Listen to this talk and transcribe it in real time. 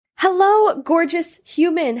Hello, gorgeous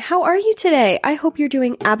human. How are you today? I hope you're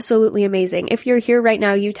doing absolutely amazing. If you're here right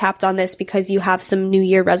now, you tapped on this because you have some New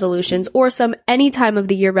Year resolutions or some any time of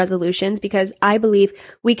the year resolutions, because I believe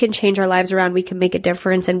we can change our lives around, we can make a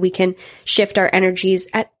difference, and we can shift our energies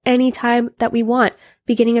at any time that we want.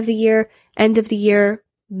 Beginning of the year, end of the year,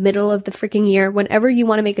 middle of the freaking year, whenever you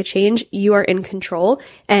want to make a change, you are in control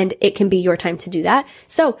and it can be your time to do that.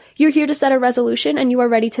 So you're here to set a resolution and you are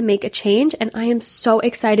ready to make a change. And I am so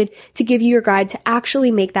excited to give you your guide to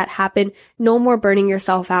actually make that happen. No more burning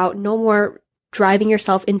yourself out. No more driving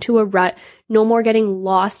yourself into a rut. No more getting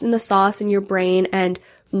lost in the sauce in your brain and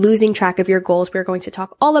losing track of your goals. We're going to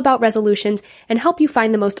talk all about resolutions and help you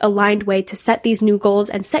find the most aligned way to set these new goals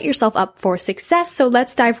and set yourself up for success. So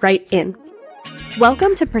let's dive right in.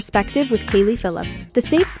 Welcome to Perspective with Kaylee Phillips, the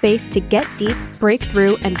safe space to get deep, break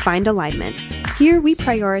through, and find alignment. Here we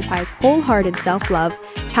prioritize wholehearted self-love,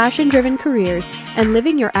 passion-driven careers, and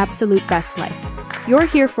living your absolute best life. You're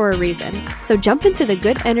here for a reason, so jump into the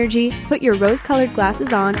good energy, put your rose-colored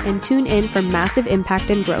glasses on, and tune in for massive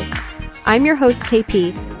impact and growth. I'm your host,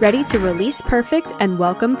 KP, ready to release perfect and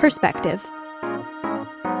welcome perspective.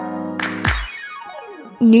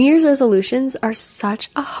 New Year's resolutions are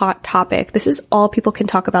such a hot topic. This is all people can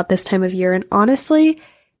talk about this time of year. And honestly,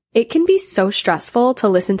 it can be so stressful to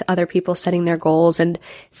listen to other people setting their goals and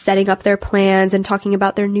setting up their plans and talking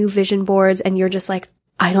about their new vision boards. And you're just like,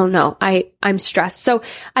 I don't know. I'm stressed. So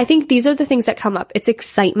I think these are the things that come up. It's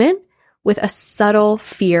excitement with a subtle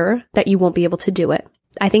fear that you won't be able to do it.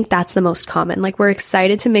 I think that's the most common. Like, we're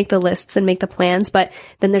excited to make the lists and make the plans, but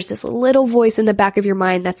then there's this little voice in the back of your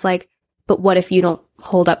mind that's like, but what if you don't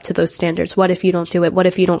hold up to those standards? What if you don't do it? What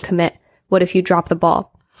if you don't commit? What if you drop the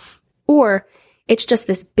ball? Or it's just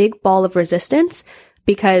this big ball of resistance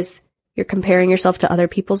because you're comparing yourself to other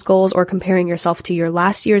people's goals or comparing yourself to your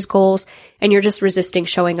last year's goals, and you're just resisting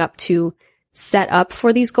showing up to set up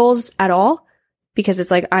for these goals at all because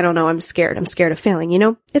it's like, I don't know, I'm scared. I'm scared of failing, you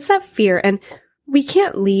know? It's that fear, and we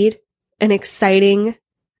can't lead an exciting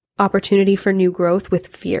opportunity for new growth with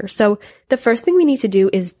fear. So the first thing we need to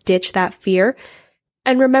do is ditch that fear.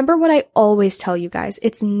 And remember what I always tell you guys,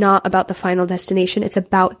 it's not about the final destination. It's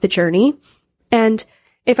about the journey. And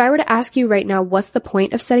if I were to ask you right now, what's the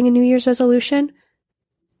point of setting a New Year's resolution?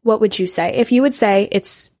 What would you say? If you would say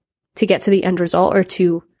it's to get to the end result or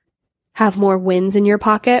to have more wins in your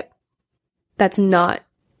pocket, I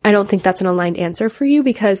don't think that's an aligned answer for you,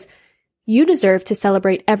 because you deserve to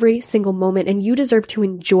celebrate every single moment, and you deserve to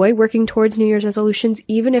enjoy working towards New Year's resolutions,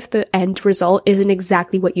 even if the end result isn't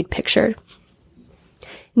exactly what you'd pictured.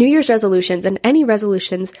 New Year's resolutions and any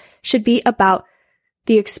resolutions should be about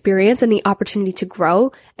the experience and the opportunity to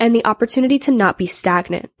grow and the opportunity to not be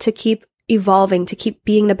stagnant, to keep evolving, to keep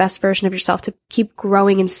being the best version of yourself, to keep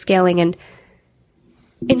growing and scaling and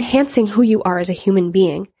enhancing who you are as a human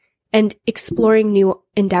being, and exploring new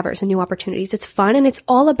endeavors and new opportunities. It's fun and it's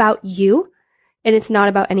all about you, and it's not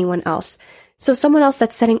about anyone else. So someone else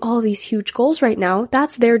that's setting all of these huge goals right now,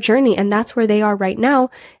 that's their journey and that's where they are right now.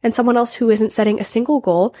 And someone else who isn't setting a single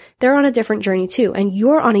goal, they're on a different journey too. And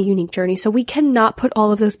you're on a unique journey. So we cannot put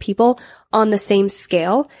all of those people on the same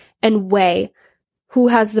scale and weigh who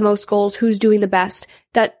has the most goals, who's doing the best.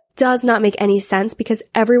 That does not make any sense, because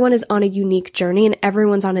everyone is on a unique journey and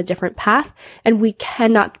everyone's on a different path, and we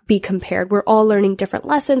cannot be compared. We're all learning different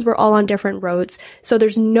lessons. We're all on different roads. So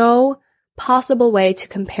there's no possible way to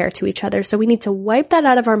compare to each other. So we need to wipe that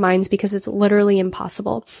out of our minds, because it's literally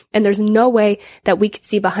impossible. And there's no way that we could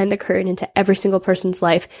see behind the curtain into every single person's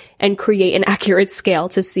life and create an accurate scale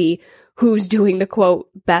to see who's doing the quote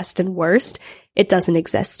best and worst. It doesn't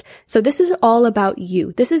exist. So this is all about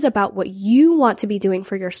you. This is about what you want to be doing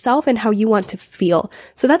for yourself and how you want to feel.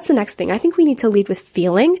 So that's the next thing. I think we need to lead with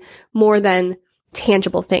feeling more than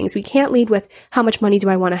tangible things. We can't lead with how much money do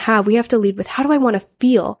I want to have. We have to lead with how do I want to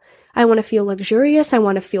feel? I want to feel luxurious. I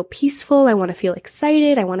want to feel peaceful. I want to feel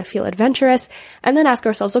excited. I want to feel adventurous. And then ask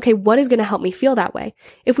ourselves, okay, what is going to help me feel that way?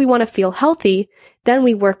 If we want to feel healthy, then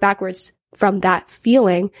we work backwards from that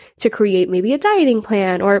feeling to create maybe a dieting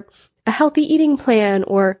plan or a healthy eating plan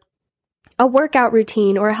or a workout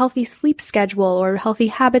routine or a healthy sleep schedule or healthy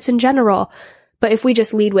habits in general. But if we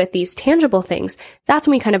just lead with these tangible things, that's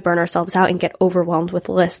when we kind of burn ourselves out and get overwhelmed with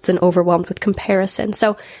lists and overwhelmed with comparison.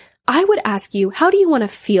 So I would ask you, how do you want to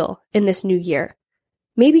feel in this new year?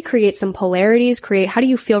 Maybe create some polarities, how do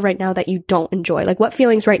you feel right now that you don't enjoy? Like, what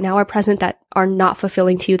feelings right now are present that are not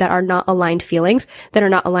fulfilling to you, that are not aligned feelings, that are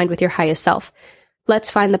not aligned with your highest self?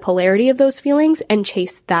 Let's find the polarity of those feelings and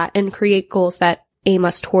chase that and create goals that aim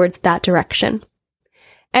us towards that direction.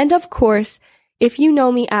 And of course, If you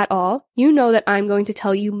know me at all, you know that I'm going to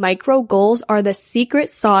tell you micro goals are the secret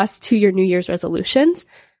sauce to your New Year's resolutions.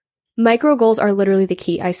 Micro goals are literally the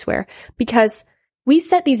key, I swear, because we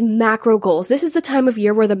set these macro goals. This is the time of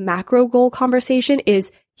year where the macro goal conversation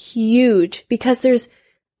is huge because there's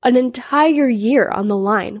an entire year on the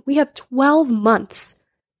line. We have 12 months,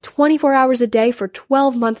 24 hours a day for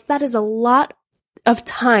 12 months. That is a lot of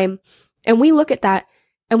time. And we look at that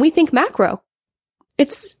and we think macro.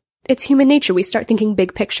 It's human nature. We start thinking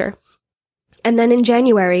big picture. And then in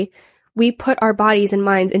January, we put our bodies and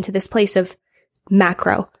minds into this place of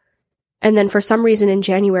macro. And then for some reason in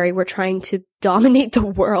January, we're trying to dominate the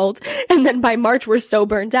world. And then by March, we're so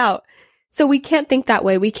burnt out. So we can't think that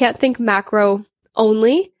way. We can't think macro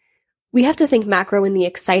only. We have to think macro in the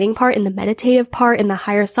exciting part, in the meditative part, in the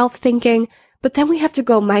higher self thinking. But then we have to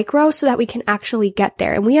go micro so that we can actually get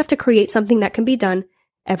there. And we have to create something that can be done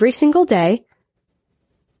every single day,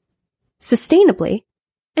 sustainably,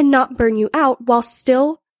 and not burn you out while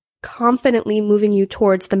still confidently moving you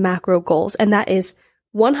towards the macro goals. And that is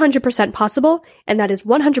 100% possible. And that is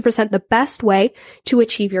 100% the best way to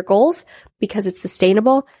achieve your goals because it's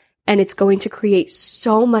sustainable and it's going to create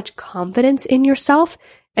so much confidence in yourself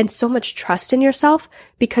and so much trust in yourself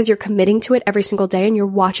because you're committing to it every single day and you're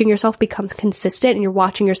watching yourself become consistent and you're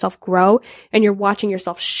watching yourself grow and you're watching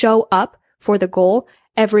yourself show up for the goal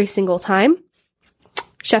every single time.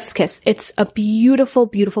 Chef's kiss. It's a beautiful,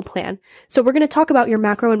 beautiful plan. So we're going to talk about your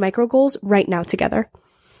macro and micro goals right now together.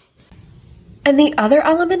 And the other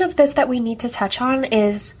element of this that we need to touch on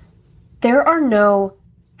is there are no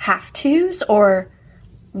have-tos or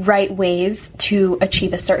right ways to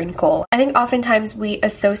achieve a certain goal. I think oftentimes we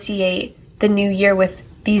associate the new year with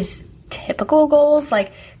these typical goals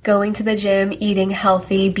like going to the gym, eating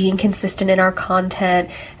healthy, being consistent in our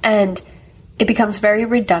content, and it becomes very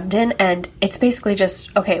redundant and it's basically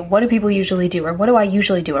just, okay, what do people usually do? Or what do I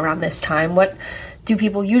usually do around this time? What do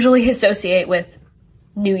people usually associate with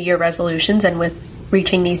New Year resolutions and with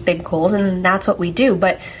reaching these big goals? And that's what we do.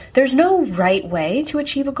 But there's no right way to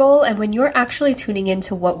achieve a goal. And when you're actually tuning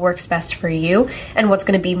into what works best for you and what's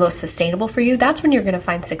going to be most sustainable for you, that's when you're going to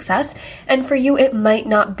find success. And for you, it might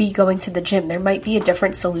not be going to the gym. There might be a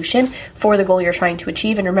different solution for the goal you're trying to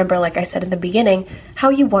achieve. And remember, like I said in the beginning, how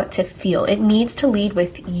you want to feel. It needs to lead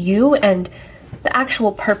with you and the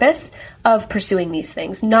actual purpose of pursuing these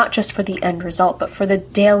things, not just for the end result, but for the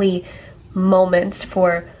daily moments,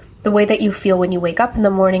 for the way that you feel when you wake up in the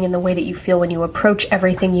morning and the way that you feel when you approach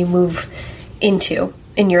everything you move into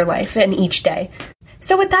in your life and each day.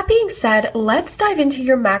 So with that being said, let's dive into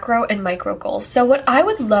your macro and micro goals. So what I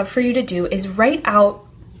would love for you to do is write out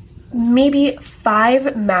maybe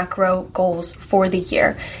 5 macro goals for the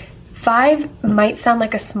year. 5 might sound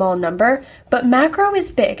like a small number, but macro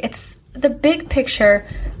is big. It's the big picture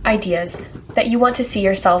ideas that you want to see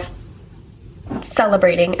yourself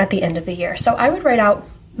celebrating at the end of the year. So I would write out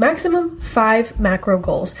maximum 5 macro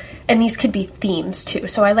goals, and these could be themes too.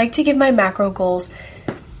 So I like to give my macro goals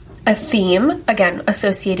a theme, again,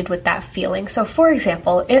 associated with that feeling. So for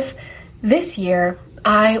example, if this year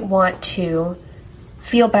I want to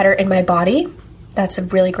feel better in my body, that's a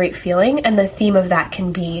really great feeling, and the theme of that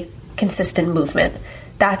can be consistent movement.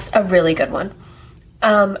 That's a really good one.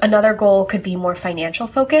 Another goal could be more financial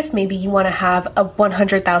focused. Maybe you want to have a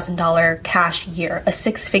 $100,000 cash year, a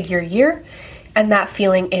 6-figure year, and that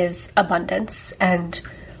feeling is abundance and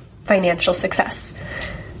financial success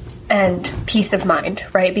and peace of mind,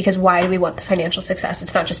 right? Because why do we want the financial success?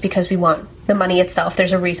 It's not just because we want the money itself.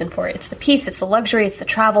 There's a reason for it. It's the peace, it's the luxury, it's the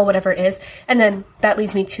travel, whatever it is. And then that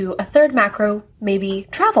leads me to a third macro, maybe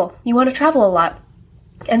travel. You want to travel a lot.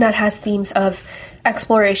 And that has themes of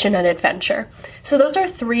exploration and adventure. So those are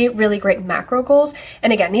 3 really great macro goals.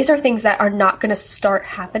 And again, these are things that are not going to start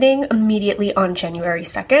happening immediately on January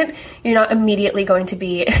 2nd. You're not immediately going to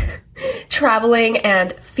be traveling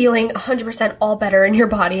and feeling 100% all better in your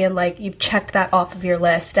body and like you've checked that off of your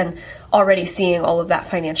list and already seeing all of that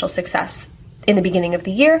financial success in the beginning of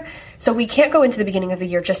the year. So we can't go into the beginning of the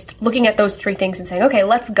year just looking at those 3 things and saying, okay,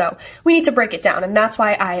 let's go. We need to break it down. And that's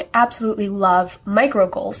why I absolutely love micro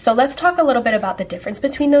goals. So let's talk a little bit about the difference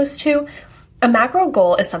between those two. A macro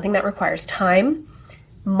goal is something that requires time,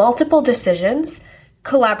 multiple decisions,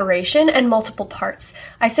 collaboration, and multiple parts.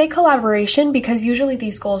 I say collaboration because usually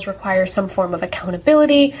these goals require some form of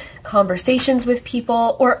accountability, conversations with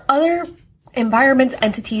people, or other environments,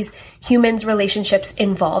 entities, humans, relationships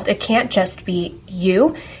involved. It can't just be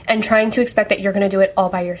you, and trying to expect that you're going to do it all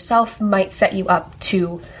by yourself might set you up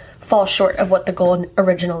to fall short of what the goal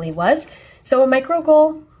originally was. So a micro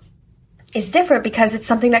goal is different because it's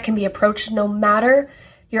something that can be approached no matter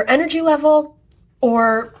your energy level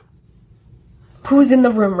or who's in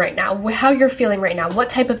the room right now, how you're feeling right now, what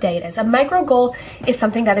type of day it is. A micro goal is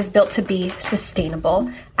something that is built to be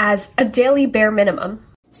sustainable as a daily bare minimum.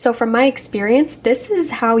 So from my experience, this is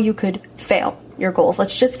how you could fail your goals.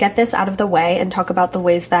 Let's just get this out of the way and talk about the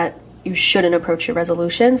ways that you shouldn't approach your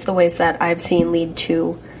resolutions, the ways that I've seen lead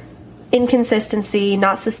to inconsistency,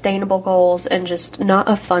 not sustainable goals, and just not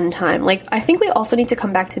a fun time. Like, I think we also need to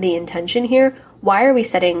come back to the intention here. Why are we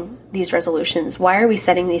setting these resolutions? Why are we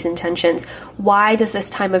setting these intentions? Why does this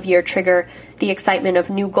time of year trigger the excitement of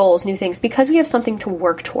new goals, new things? Because we have something to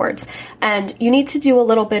work towards. And you need to do a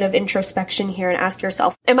little bit of introspection here and ask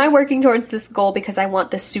yourself, am I working towards this goal because I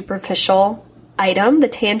want this superficial item, the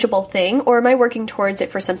tangible thing, or am I working towards it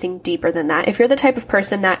for something deeper than that? If you're the type of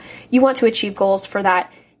person that you want to achieve goals for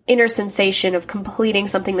that inner sensation of completing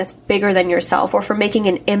something that's bigger than yourself, or for making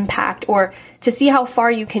an impact, or to see how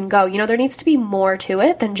far you can go, there needs to be more to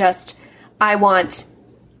it than just, I want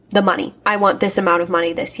the money. I want this amount of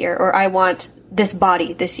money this year, or I want this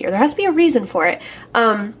body this year. There has to be a reason for it.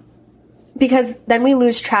 Because then we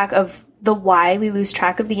lose track of the why, we lose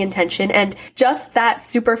track of the intention, and just that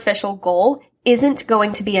superficial goal isn't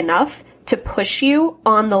going to be enough to push you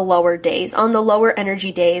on the lower days, on the lower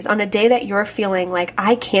energy days, on a day that you're feeling like,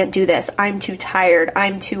 I can't do this, I'm too tired,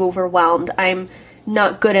 I'm too overwhelmed, I'm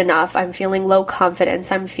not good enough, I'm feeling low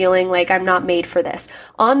confidence, I'm feeling like I'm not made for this.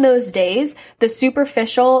 On those days, the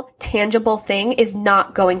superficial, tangible thing is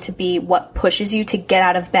not going to be what pushes you to get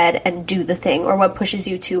out of bed and do the thing, or what pushes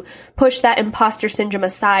you to push that imposter syndrome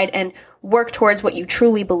aside and work towards what you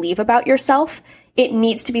truly believe about yourself. It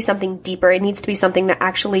needs to be something deeper. It needs to be something that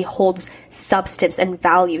actually holds substance and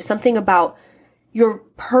value, something about your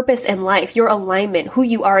purpose in life, your alignment, who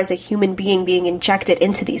you are as a human being being injected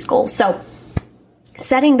into these goals. So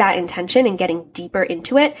setting that intention and getting deeper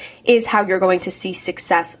into it is how you're going to see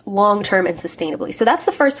success long-term and sustainably. So that's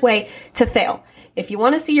the first way to fail. If you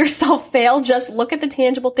want to see yourself fail, just look at the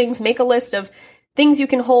tangible things, make a list of things you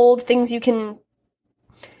can hold, things you can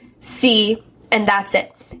see, and that's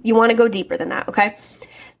it. You want to go deeper than that, okay?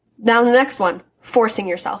 Now the next one, forcing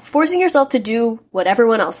yourself. Forcing yourself to do what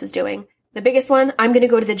everyone else is doing. The biggest one, I'm going to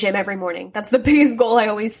go to the gym every morning. That's the biggest goal I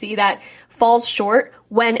always see that falls short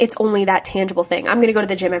when it's only that tangible thing. I'm going to go to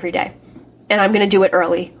the gym every day, and I'm going to do it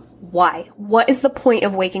early. Why? What is the point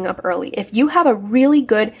of waking up early? If you have a really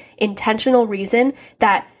good intentional reason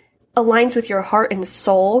that aligns with your heart and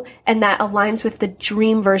soul, and that aligns with the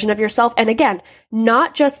dream version of yourself. And again,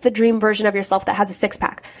 not just the dream version of yourself that has a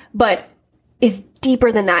six-pack, but is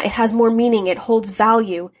deeper than that. It has more meaning. It holds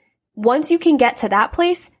value. Once you can get to that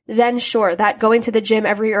place, then sure, that going to the gym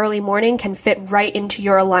every early morning can fit right into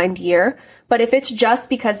your aligned year. But if it's just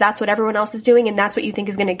because that's what everyone else is doing and that's what you think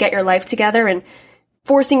is going to get your life together, and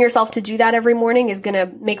forcing yourself to do that every morning is going to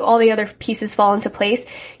make all the other pieces fall into place,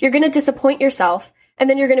 you're going to disappoint yourself. And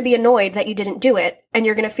then you're going to be annoyed that you didn't do it. And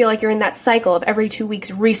you're going to feel like you're in that cycle of every 2 weeks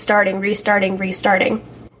restarting.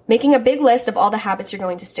 Making a big list of all the habits you're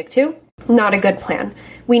going to stick to, not a good plan.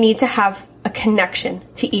 We need to have a connection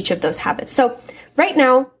to each of those habits. So right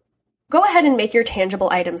now, go ahead and make your tangible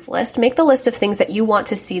items list. Make the list of things that you want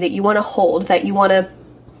to see, that you want to hold, that you want to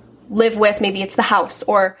live with. Maybe it's the house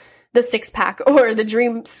or the six-pack or the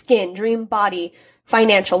dream skin, dream body,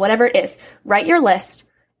 financial, whatever it is. Write your list.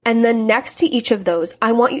 And then next to each of those,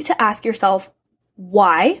 I want you to ask yourself,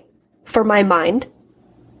 why for my mind?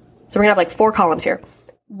 So we're going to have like 4 columns here.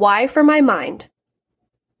 Why for my mind?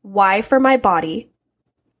 Why for my body?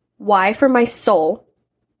 Why for my soul?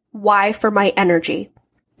 Why for my energy?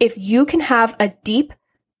 If you can have a deep,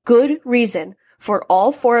 good reason for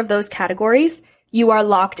all 4 of those categories, you are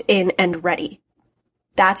locked in and ready.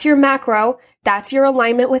 That's your macro. That's your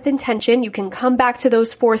alignment with intention. You can come back to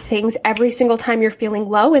those 4 things every single time you're feeling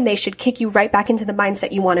low, and they should kick you right back into the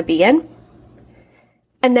mindset you want to be in.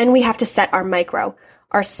 And then we have to set our micro,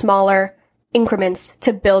 our smaller increments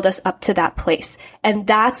to build us up to that place. And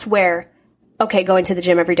that's where, going to the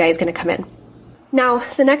gym every day is going to come in. Now,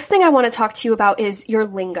 the next thing I want to talk to you about is your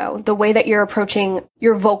lingo, the way that you're approaching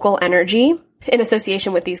your vocal energy in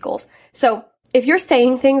association with these goals. So if you're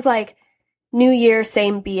saying things like, New Year,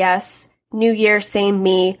 same BS, New Year, same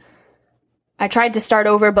me, I tried to start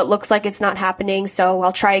over, but looks like it's not happening, so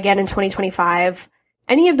I'll try again in 2025.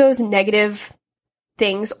 Any of those negative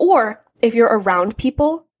things, or if you're around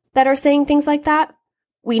people that are saying things like that,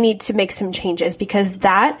 we need to make some changes, because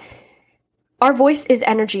our voice is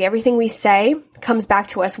energy. Everything we say comes back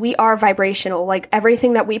to us. We are vibrational. Like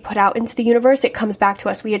everything that we put out into the universe, it comes back to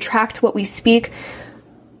us. We attract what we speak.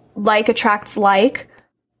 Like attracts like.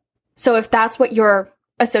 So if that's what you're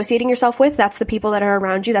associating yourself with, that's the people that are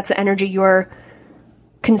around you, that's the energy you're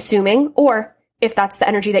consuming. Or if that's the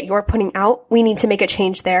energy that you're putting out, we need to make a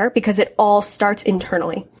change there because it all starts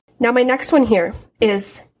internally. Now, my next one here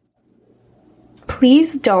is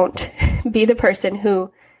please don't be the person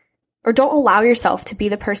or don't allow yourself to be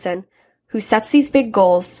the person who sets these big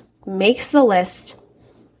goals, makes the list,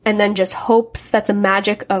 and then just hopes that the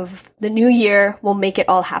magic of the new year will make it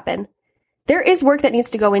all happen. There is work that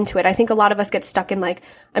needs to go into it. I think a lot of us get stuck in like,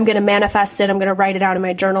 I'm going to manifest it, I'm going to write it out in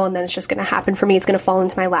my journal, and then it's just going to happen for me. It's going to fall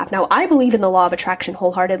into my lap. Now, I believe in the law of attraction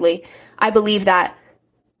wholeheartedly. I believe that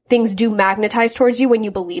things do magnetize towards you when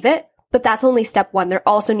you believe it, but that's only step one. There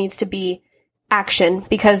also needs to be action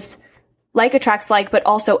because like attracts like, but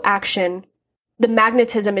also action. The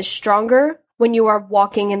magnetism is stronger when you are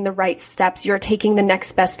walking in the right steps. You're taking the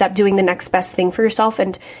next best step, doing the next best thing for yourself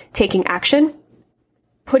and taking action,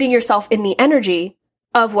 putting yourself in the energy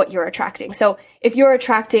of what you're attracting. So if you're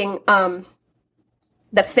attracting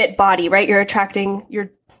the fit body, right? You're attracting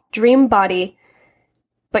your dream body,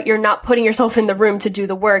 but you're not putting yourself in the room to do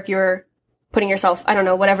the work. You're putting yourself, I don't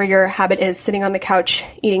know, whatever your habit is, sitting on the couch,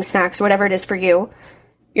 eating snacks, whatever it is for you.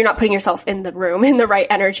 You're not putting yourself in the room, in the right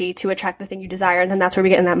energy to attract the thing you desire. And then that's where we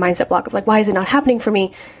get in that mindset block of like, why is it not happening for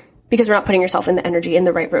me? Because we're not putting yourself in the energy in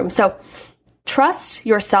the right room. So trust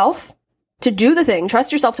yourself to do the thing.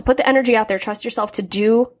 Trust yourself to put the energy out there. Trust yourself to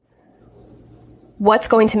do what's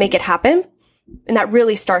going to make it happen. And that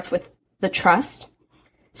really starts with the trust.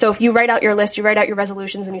 So if you write out your list, you write out your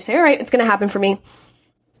resolutions and you say, all right, it's going to happen for me.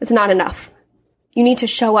 It's not enough. You need to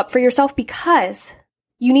show up for yourself because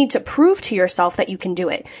you need to prove to yourself that you can do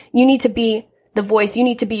it. You need to be the voice. You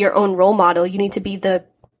need to be your own role model. You need to be the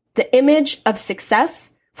image of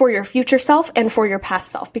success for your future self and for your past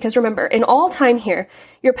self. Because remember, in all time here,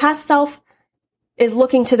 your past self is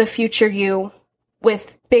looking to the future you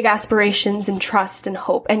with big aspirations and trust and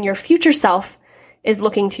hope. And your future self is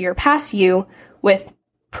looking to your past you with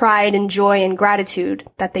pride and joy and gratitude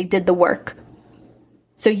that they did the work.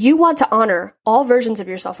 So you want to honor all versions of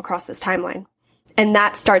yourself across this timeline. And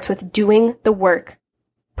that starts with doing the work,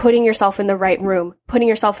 putting yourself in the right room, putting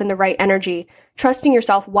yourself in the right energy, trusting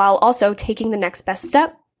yourself while also taking the next best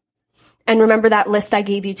step. And remember that list I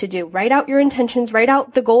gave you to do. Write out your intentions, write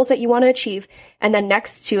out the goals that you want to achieve. And then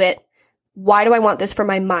next to it, why do I want this for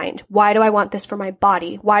my mind? Why do I want this for my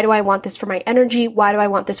body? Why do I want this for my energy? Why do I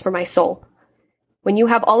want this for my soul? When you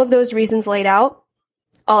have all of those reasons laid out,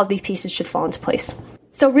 all of these pieces should fall into place.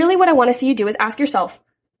 So really what I want to see you do is ask yourself,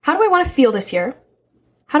 how do I want to feel this year?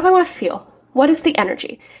 How do I want to feel? What is the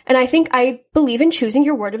energy? And I believe in choosing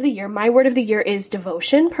your word of the year. My word of the year is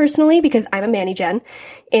devotion, personally, because I'm a Manny Gen,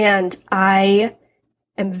 and I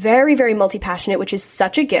am very, very multi-passionate, which is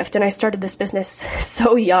such a gift. And I started this business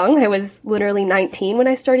so young. I was literally 19 when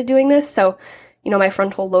I started doing this. So, my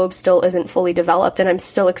frontal lobe still isn't fully developed, and I'm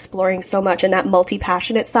still exploring so much. And that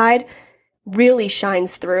multi-passionate side really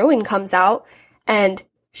shines through and comes out. And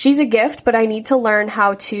she's a gift, but I need to learn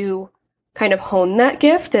how to kind of hone that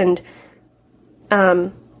gift and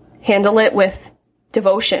handle it with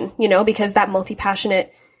devotion, because that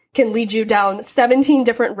multi-passionate can lead you down 17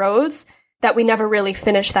 different roads that we never really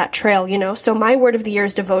finish that trail, So my word of the year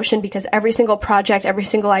is devotion, because every single project, every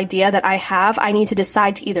single idea that I have, I need to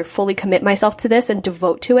decide to either fully commit myself to this and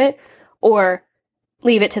devote to it, or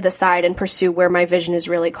leave it to the side and pursue where my vision is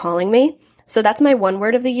really calling me. So that's my one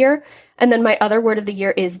word of the year. And then my other word of the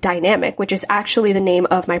year is dynamic, which is actually the name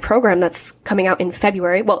of my program that's coming out in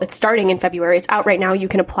February. Well, it's starting in February. It's out right now. You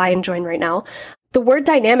can apply and join right now. The word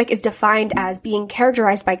dynamic is defined as being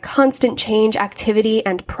characterized by constant change, activity,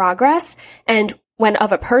 and progress. And when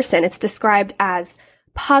of a person, it's described as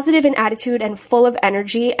positive in attitude and full of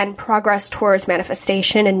energy and progress towards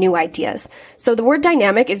manifestation and new ideas. So the word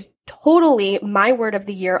dynamic is totally my word of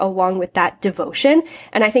the year along with that devotion.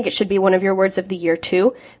 And I think it should be one of your words of the year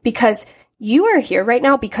too, because you are here right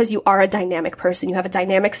now because you are a dynamic person. You have a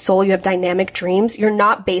dynamic soul. You have dynamic dreams. You're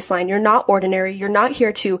not baseline. You're not ordinary. You're not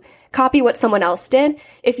here to copy what someone else did.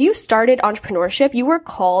 If you started entrepreneurship, you were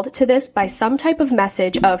called to this by some type of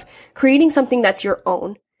message of creating something that's your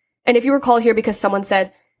own. And if you were called here because someone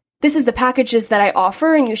said, this is the packages that I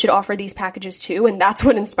offer and you should offer these packages too, and that's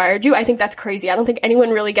what inspired you, I think that's crazy. I don't think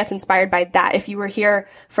anyone really gets inspired by that. If you were here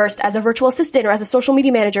first as a virtual assistant or as a social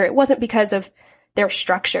media manager, it wasn't because of their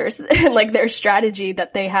structures and like their strategy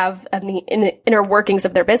that they have in the inner workings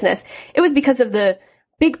of their business. It was because of the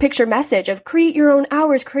big picture message of create your own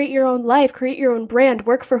hours, create your own life, create your own brand,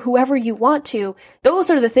 work for whoever you want to.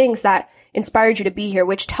 Those are the things that inspired you to be here,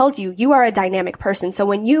 which tells you you are a dynamic person. So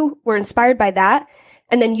when you were inspired by that,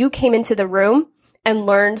 and then you came into the room and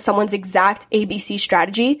learned someone's exact ABC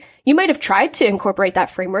strategy, you might have tried to incorporate that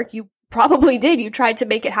framework. You probably did. You tried to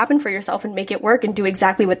make it happen for yourself and make it work and do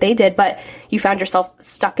exactly what they did, but you found yourself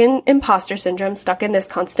stuck in imposter syndrome, stuck in this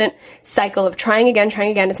constant cycle of trying again,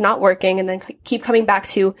 it's not working, and then keep coming back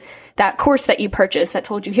to that course that you purchased that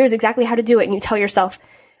told you, here's exactly how to do it. And you tell yourself,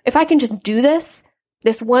 if I can just do this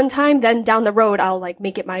one time, then down the road, I'll like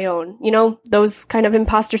make it my own. You know, those kind of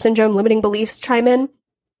imposter syndrome, limiting beliefs chime in.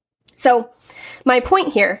 So my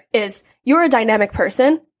point here is you're a dynamic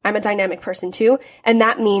person. I'm a dynamic person too. And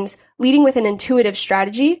that means leading with an intuitive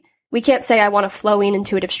strategy. We can't say I want a flowing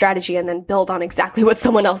intuitive strategy and then build on exactly what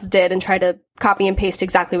someone else did and try to copy and paste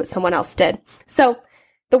exactly what someone else did. So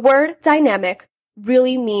the word dynamic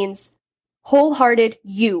really means wholehearted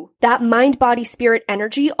you, that mind, body, spirit,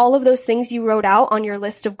 energy, all of those things you wrote out on your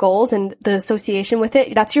list of goals and the association with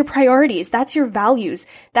it. That's your priorities. That's your values.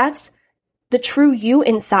 That's the true you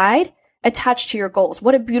inside attached to your goals.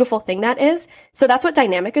 What a beautiful thing that is. So that's what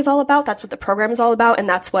dynamic is all about. That's what the program is all about. And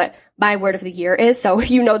that's what my word of the year is. So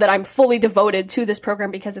you know that I'm fully devoted to this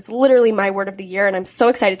program because it's literally my word of the year. And I'm so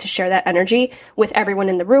excited to share that energy with everyone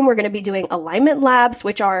in the room. We're going to be doing alignment labs,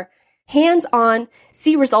 which are hands-on,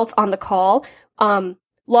 see results on the call.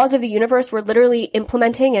 Laws of the universe, we're literally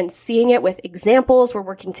implementing and seeing it with examples. We're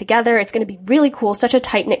working together. It's going to be really cool. Such a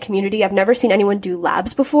tight-knit community. I've never seen anyone do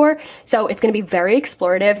labs before. So it's going to be very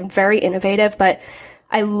explorative and very innovative, but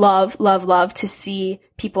I love to see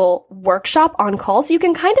people workshop on calls. So you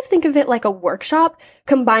can kind of think of it like a workshop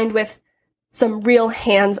combined with some real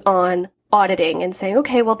hands-on auditing and saying,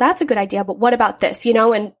 okay, well, that's a good idea, but what about this, you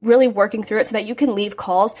know, and really working through it so that you can leave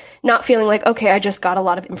calls not feeling like, okay, I just got a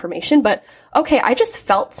lot of information, but okay, I just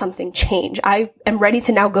felt something change. I am ready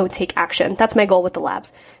to now go take action. That's my goal with the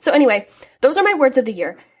labs. So anyway, those are my words of the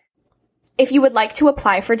year. If you would like to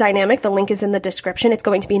apply for Dynamic, the link is in the description. It's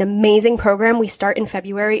going to be an amazing program. We start in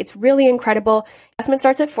February. It's really incredible. Investment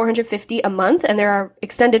starts at $450 a month, and there are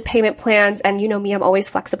extended payment plans. And you know me, I'm always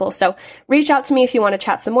flexible. So reach out to me if you want to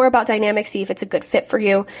chat some more about Dynamic, see if it's a good fit for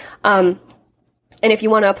you. And if you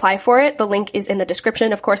want to apply for it, the link is in the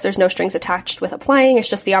description. Of course, there's no strings attached with applying. It's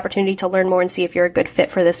just the opportunity to learn more and see if you're a good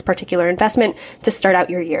fit for this particular investment to start out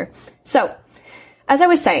your year. So, as I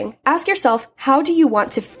was saying, ask yourself, how do you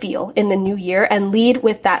want to feel in the new year, and lead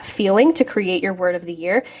with that feeling to create your word of the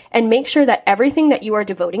year, and make sure that everything that you are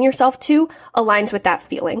devoting yourself to aligns with that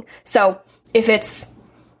feeling. So if it's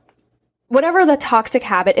whatever the toxic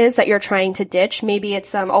habit is that you're trying to ditch, maybe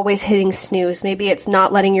it's always hitting snooze, maybe it's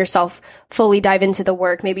not letting yourself fully dive into the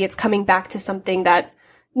work, maybe it's coming back to something that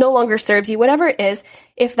no longer serves you, whatever it is,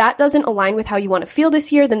 if that doesn't align with how you want to feel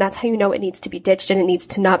this year, then that's how you know it needs to be ditched and it needs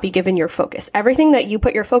to not be given your focus. Everything that you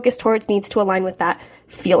put your focus towards needs to align with that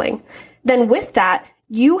feeling. Then with that,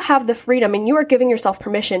 you have the freedom and you are giving yourself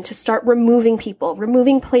permission to start removing people,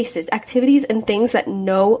 removing places, activities, and things that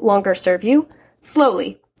no longer serve you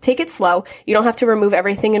slowly. Take it slow. You don't have to remove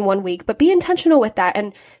everything in 1 week, but be intentional with that.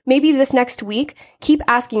 And maybe this next week, keep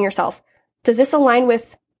asking yourself, does this align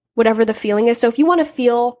with whatever the feeling is? So if you want to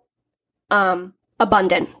feel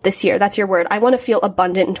abundant this year, that's your word. I want to feel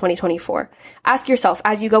abundant in 2024. Ask yourself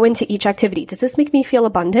as you go into each activity, does this make me feel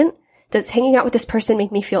abundant? Does hanging out with this person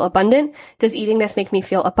make me feel abundant? Does eating this make me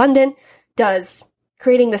feel abundant? Does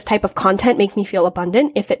creating this type of content make me feel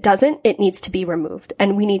abundant? If it doesn't, it needs to be removed.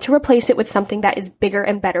 And we need to replace it with something that is bigger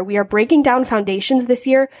and better. We are breaking down foundations this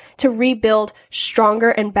year to rebuild stronger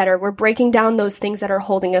and better. We're breaking down those things that are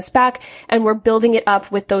holding us back, and we're building it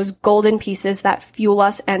up with those golden pieces that fuel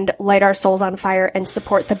us and light our souls on fire and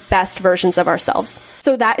support the best versions of ourselves.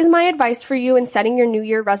 So that is my advice for you in setting your New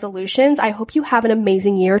Year resolutions. I hope you have an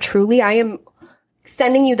amazing year. Truly, I am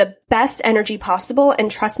sending you the best energy possible.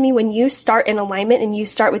 And trust me, when you start in alignment and you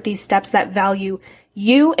start with these steps that value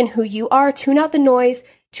you and who you are, tune out the noise,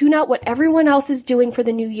 tune out what everyone else is doing for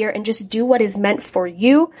the new year, and just do what is meant for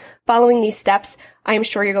you. Following these steps, I am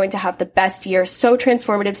sure you're going to have the best year. So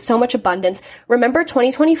transformative, so much abundance. Remember,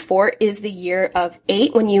 2024 is the year of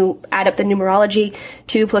 8. When you add up the numerology,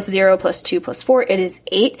 2 plus 0 plus 2 plus 4, it is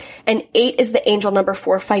 8. And 8 is the angel number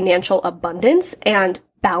for financial abundance and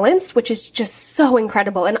balance, which is just so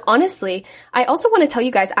incredible. And honestly, I also want to tell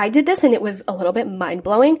you guys, I did this and it was a little bit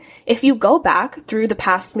mind-blowing. If you go back through the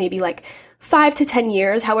past maybe like 5 to 10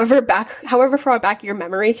 years, however far back your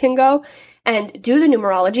memory can go, and do the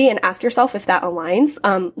numerology and ask yourself if that aligns.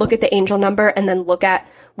 Look at the angel number and then look at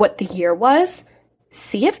what the year was.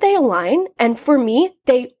 See if they align. And for me,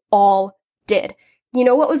 they all did. You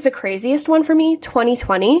know what was the craziest one for me?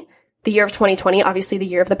 2020, the year of 2020, obviously the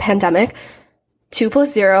year of the pandemic. 2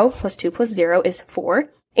 plus 0 plus 2 plus 0 is 4.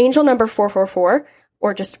 Angel number 444,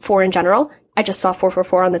 or just 4 in general, I just saw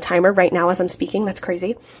 444 on the timer right now as I'm speaking, that's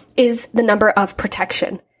crazy, is the number of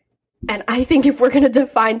protection. And I think if we're going to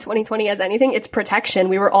define 2020 as anything, it's protection.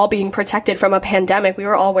 We were all being protected from a pandemic. We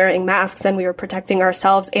were all wearing masks and we were protecting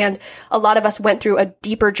ourselves. And a lot of us went through a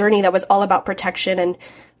deeper journey that was all about protection, and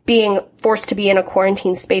being forced to be in a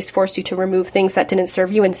quarantine space forced you to remove things that didn't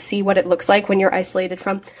serve you and see what it looks like when you're isolated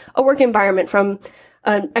from a work environment, from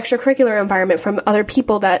an extracurricular environment, from other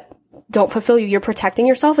people that don't fulfill you. You're protecting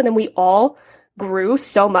yourself. And then we all grew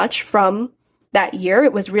so much from that year.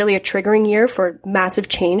 It was really a triggering year for massive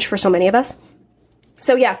change for so many of us.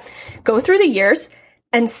 So yeah, go through the years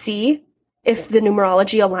and see if the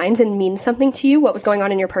numerology aligns and means something to you, what was going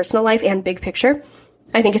on in your personal life and big picture.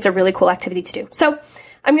 I think it's a really cool activity to do. So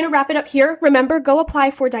I'm going to wrap it up here. Remember, go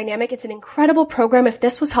apply for Dynamic. It's an incredible program. If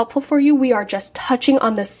this was helpful for you, we are just touching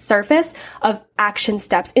on the surface of action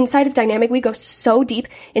steps. Inside of Dynamic, we go so deep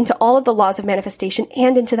into all of the laws of manifestation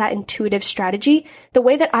and into that intuitive strategy. The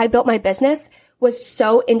way that I built my business was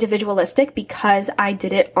so individualistic because I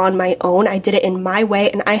did it on my own. I did it in my way,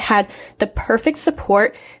 and I had the perfect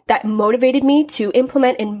support that motivated me to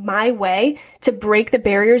implement in my way to break the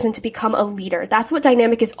barriers and to become a leader. That's what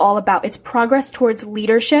Dynamic is all about. It's progress towards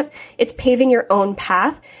leadership. It's paving your own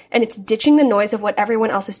path, and it's ditching the noise of what everyone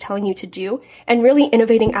else is telling you to do and really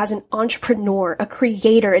innovating as an entrepreneur, a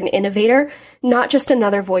creator, an innovator, not just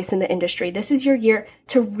another voice in the industry. This is your year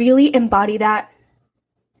to really embody that.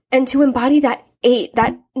 And to embody that 8,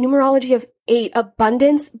 that numerology of 8,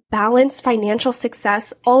 abundance, balance, financial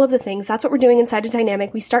success, all of the things. That's what we're doing inside of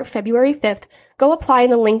Dynamic. We start February 5th. Go apply in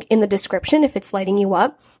the link in the description if it's lighting you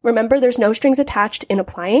up. Remember, there's no strings attached in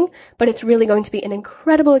applying, but it's really going to be an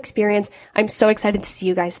incredible experience. I'm so excited to see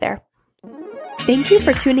you guys there. Thank you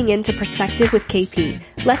for tuning in to Perspective with KP.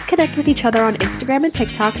 Let's connect with each other on Instagram and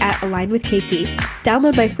TikTok at Align with KP.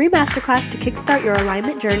 Download my free masterclass to kickstart your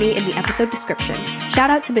alignment journey in the episode description. Shout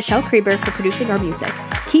out to Michelle Krieber for producing our music.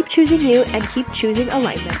 Keep choosing you and keep choosing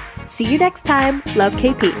alignment. See you next time. Love,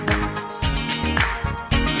 KP.